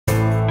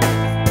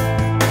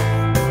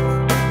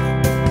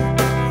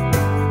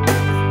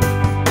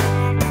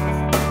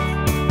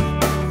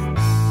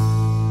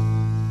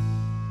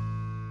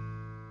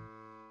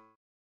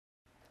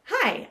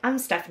I'm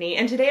Stephanie,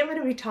 and today I'm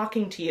going to be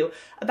talking to you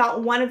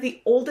about one of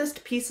the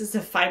oldest pieces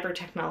of fiber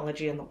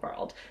technology in the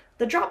world,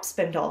 the drop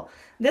spindle.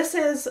 This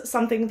is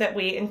something that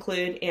we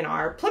include in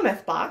our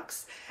Plymouth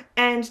box,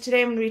 and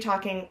today I'm going to be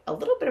talking a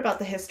little bit about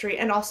the history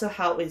and also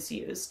how it was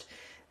used.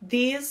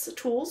 These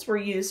tools were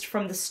used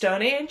from the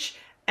Stone Age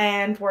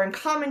and were in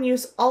common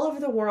use all over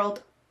the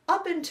world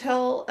up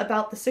until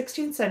about the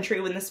 16th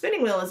century when the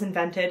spinning wheel was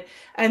invented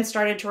and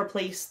started to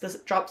replace the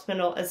drop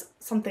spindle as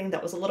something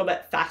that was a little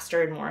bit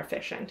faster and more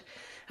efficient.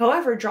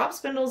 However, drop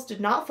spindles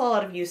did not fall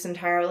out of use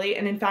entirely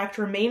and in fact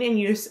remain in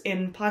use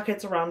in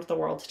pockets around the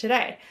world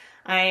today.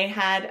 I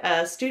had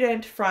a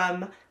student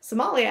from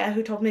Somalia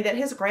who told me that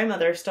his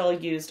grandmother still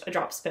used a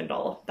drop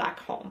spindle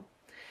back home.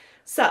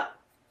 So,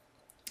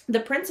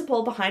 the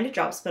principle behind a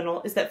drop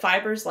spindle is that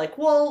fibers like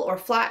wool or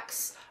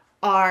flax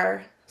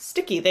are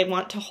sticky. They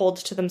want to hold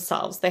to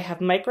themselves. They have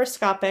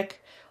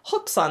microscopic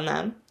hooks on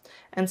them,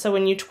 and so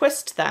when you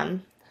twist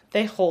them,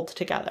 they hold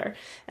together.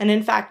 And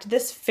in fact,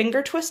 this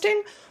finger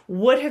twisting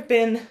would have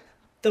been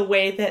the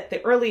way that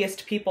the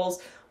earliest peoples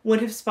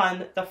would have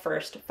spun the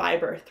first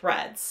fiber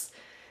threads.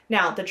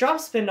 Now, the drop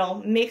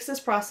spindle makes this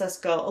process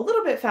go a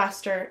little bit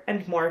faster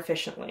and more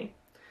efficiently.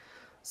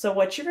 So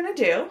what you're going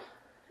to do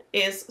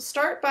is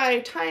start by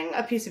tying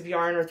a piece of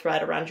yarn or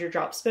thread around your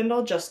drop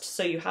spindle just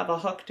so you have a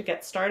hook to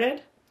get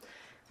started.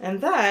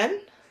 And then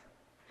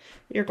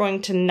you're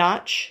going to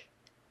notch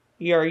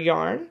your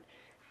yarn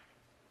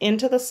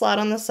into the slot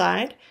on the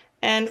side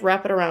and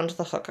wrap it around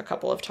the hook a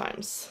couple of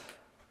times.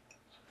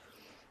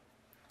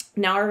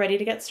 Now we're ready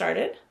to get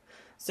started.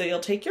 So you'll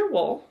take your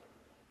wool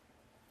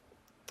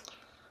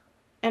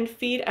and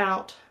feed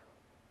out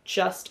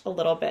just a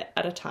little bit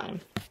at a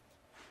time.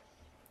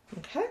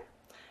 Okay?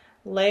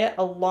 Lay it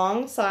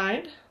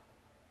alongside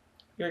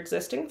your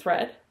existing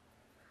thread,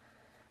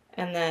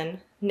 and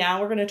then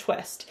now we're going to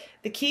twist.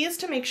 The key is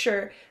to make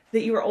sure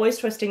that you are always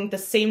twisting the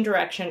same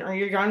direction or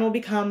your yarn will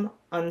become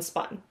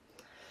unspun.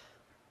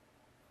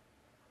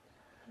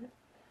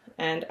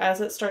 And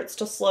as it starts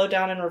to slow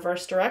down in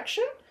reverse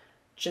direction,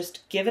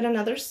 just give it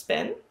another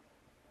spin.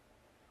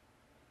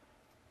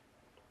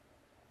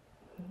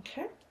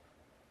 Okay.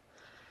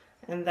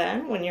 And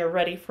then when you're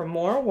ready for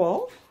more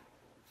wool,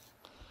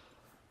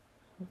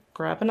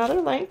 grab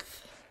another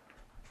length,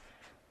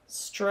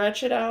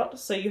 stretch it out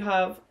so you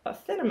have a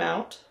thin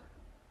amount,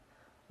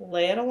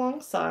 lay it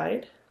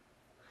alongside,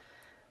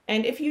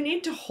 and if you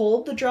need to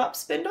hold the drop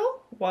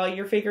spindle while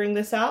you're figuring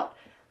this out,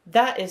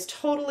 that is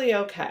totally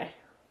okay.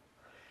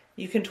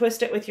 You can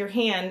twist it with your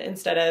hand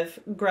instead of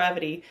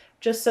gravity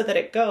just so that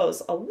it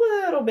goes a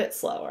little bit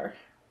slower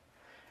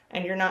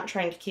and you're not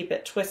trying to keep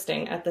it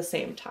twisting at the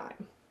same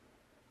time.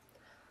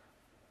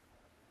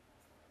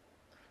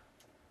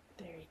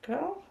 There you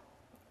go.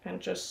 And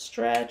just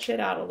stretch it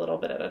out a little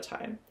bit at a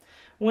time.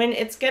 When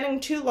it's getting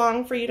too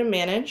long for you to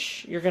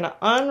manage, you're going to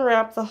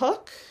unwrap the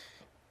hook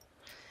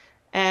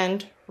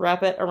and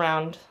wrap it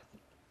around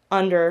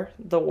under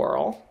the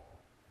whorl.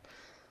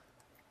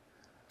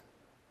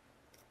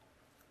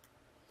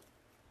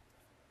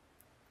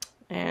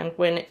 And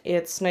when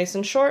it's nice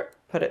and short,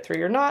 put it through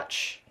your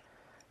notch,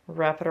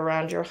 wrap it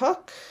around your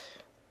hook,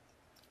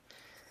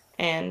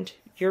 and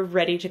you're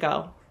ready to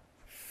go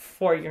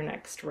for your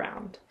next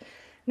round.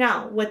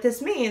 Now, what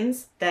this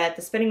means that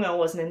the spinning wheel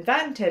wasn't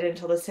invented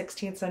until the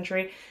 16th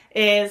century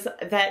is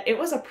that it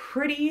was a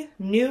pretty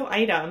new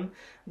item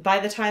by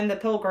the time the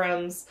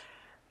Pilgrims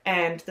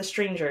and the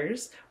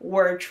strangers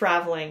were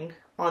traveling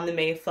on the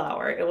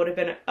Mayflower. It would have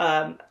been,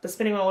 the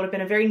spinning wheel would have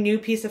been a very new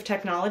piece of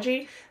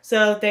technology,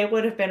 so they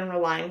would have been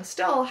relying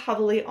still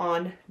heavily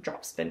on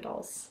drop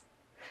spindles.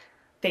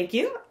 Thank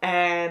you,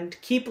 and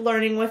keep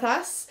learning with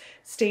us.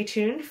 Stay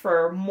tuned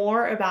for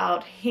more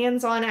about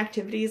hands-on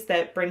activities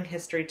that bring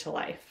history to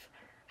life.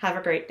 Have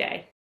a great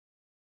day.